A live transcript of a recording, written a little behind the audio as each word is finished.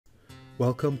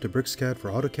Welcome to BricsCAD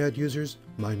for AutoCAD users.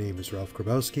 My name is Ralph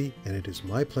Grabowski, and it is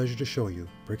my pleasure to show you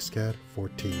BricsCAD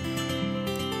 14.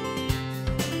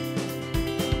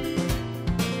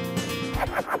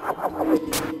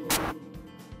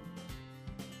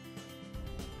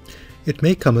 It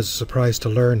may come as a surprise to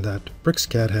learn that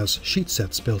BricsCAD has sheet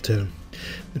sets built in.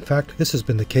 In fact, this has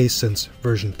been the case since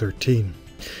version 13.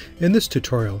 In this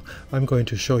tutorial, I'm going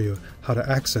to show you how to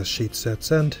access sheet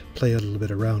sets and play a little bit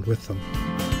around with them.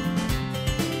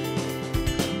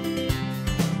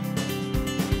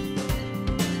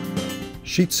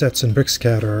 Sheet sets in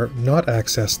BricsCAD are not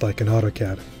accessed like in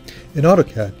AutoCAD. In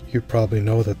AutoCAD, you probably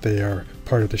know that they are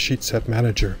part of the Sheet Set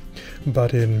Manager,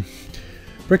 but in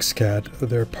BricsCAD,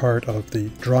 they're part of the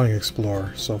Drawing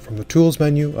Explorer. So from the Tools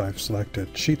menu, I've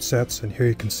selected Sheet Sets, and here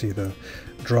you can see the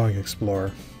Drawing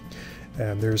Explorer.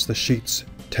 And there's the Sheets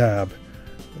tab.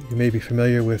 You may be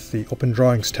familiar with the Open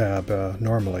Drawings tab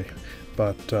normally,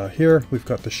 but here we've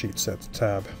got the Sheet Sets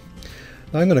tab.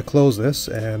 Now I'm going to close this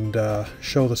and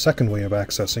show the second way of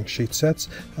accessing sheet sets,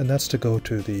 and that's to go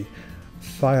to the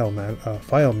File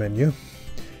menu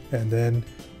and then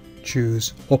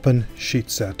choose Open Sheet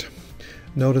Set.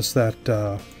 Notice that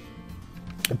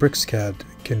BricsCAD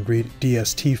can read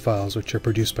DST files which are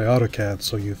produced by AutoCAD,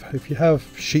 so if you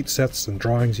have sheet sets and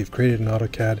drawings you've created in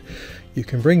AutoCAD, you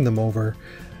can bring them over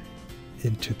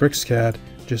into BricsCAD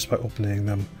just by opening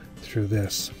them through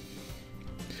this.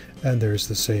 And there's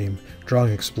the same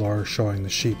Drawing Explorer showing the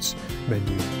Sheets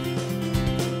menu.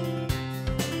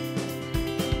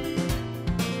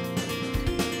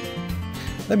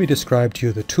 Let me describe to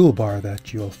you the toolbar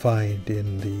that you'll find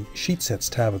in the Sheet Sets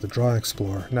tab of the Drawing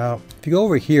Explorer. Now, if you go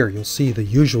over here, you'll see the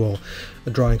usual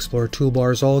Drawing Explorer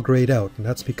toolbar is all grayed out, and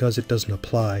that's because it doesn't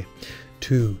apply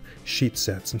to sheet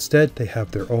sets. Instead, they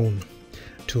have their own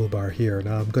toolbar here.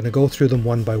 Now, I'm going to go through them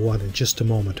one by one in just a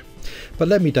moment, but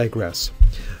let me digress.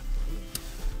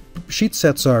 Sheet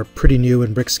sets are pretty new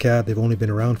in BricsCAD. They've only been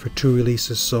around for 2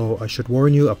 releases, so I should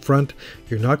warn you up front,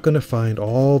 you're not going to find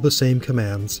all the same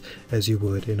commands as you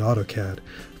would in AutoCAD.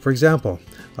 For example,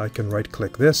 I can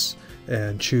right-click this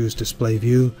and choose Display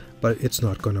View, but it's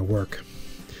not going to work.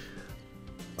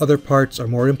 Other parts are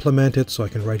more implemented, so I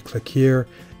can right-click here,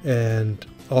 and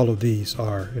all of these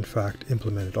are, in fact,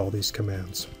 implemented, all these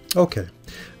commands. Okay,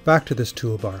 back to this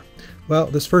toolbar. Well,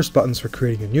 this first button's for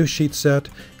creating a new sheet set.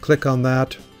 Click on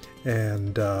that.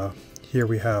 And here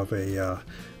we have a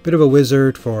bit of a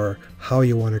wizard for how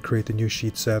you want to create the new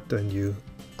sheet set, and you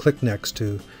click next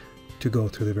to go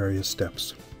through the various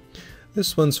steps.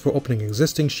 This one's for opening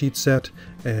existing sheet set,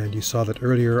 and you saw that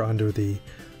earlier under the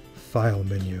File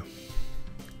menu.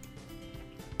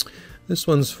 This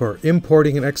one's for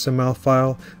importing an XML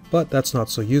file, but that's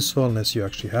not so useful unless you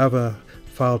actually have a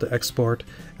file to export.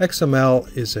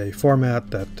 XML is a format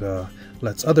that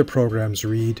lets other programs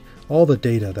read all the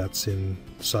data that's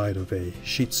inside of a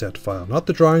sheet set file. Not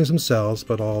the drawings themselves,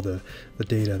 but all the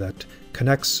data that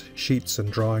connects sheets and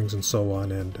drawings and so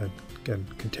on, and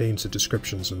contains the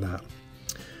descriptions and that.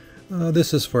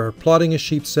 This is for plotting a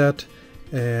sheet set,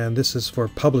 and this is for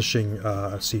publishing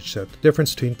a sheet set. The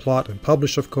difference between plot and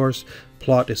publish, of course: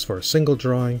 plot is for a single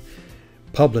drawing,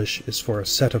 publish is for a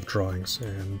set of drawings.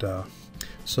 And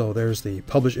so there's the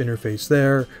publish interface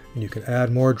there, and you can add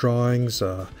more drawings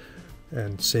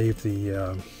and save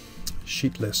the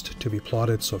sheet list to be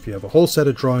plotted. So if you have a whole set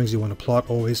of drawings you want to plot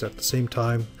always at the same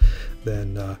time,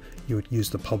 then you would use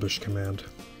the publish command.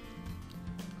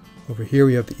 Over here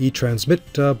we have the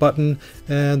e-transmit button,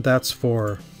 and that's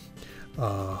for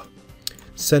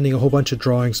sending a whole bunch of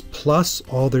drawings plus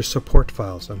all their support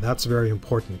files, and that's very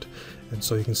important. And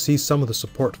so you can see some of the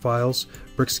support files.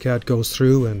 BricsCAD goes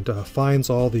through and finds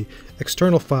all the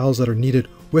external files that are needed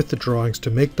with the drawings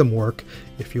to make them work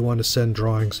if you want to send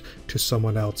drawings to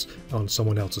someone else on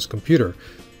someone else's computer.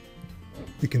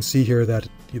 You can see here that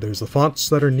there's the fonts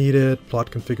that are needed, plot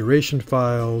configuration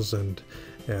files, and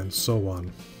so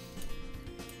on.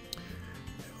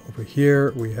 Over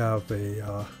here we have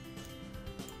a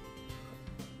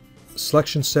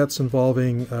selection sets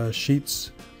involving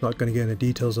sheets. Not going to get into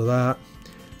details of that.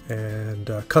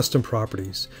 And custom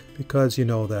properties, because you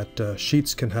know that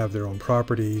sheets can have their own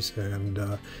properties,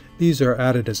 and these are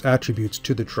added as attributes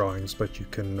to the drawings, but you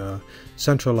can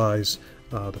centralize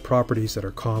the properties that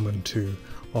are common to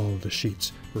all of the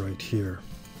sheets right here.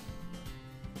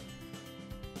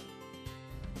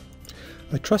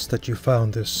 I trust that you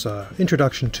found this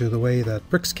introduction to the way that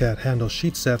BricsCAD handles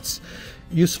sheet sets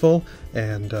useful,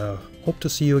 and hope to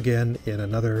see you again in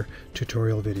another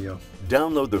tutorial video.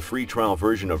 Download the free trial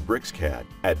version of BricsCAD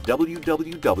at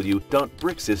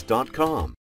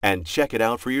www.bricsys.com and check it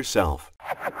out for yourself.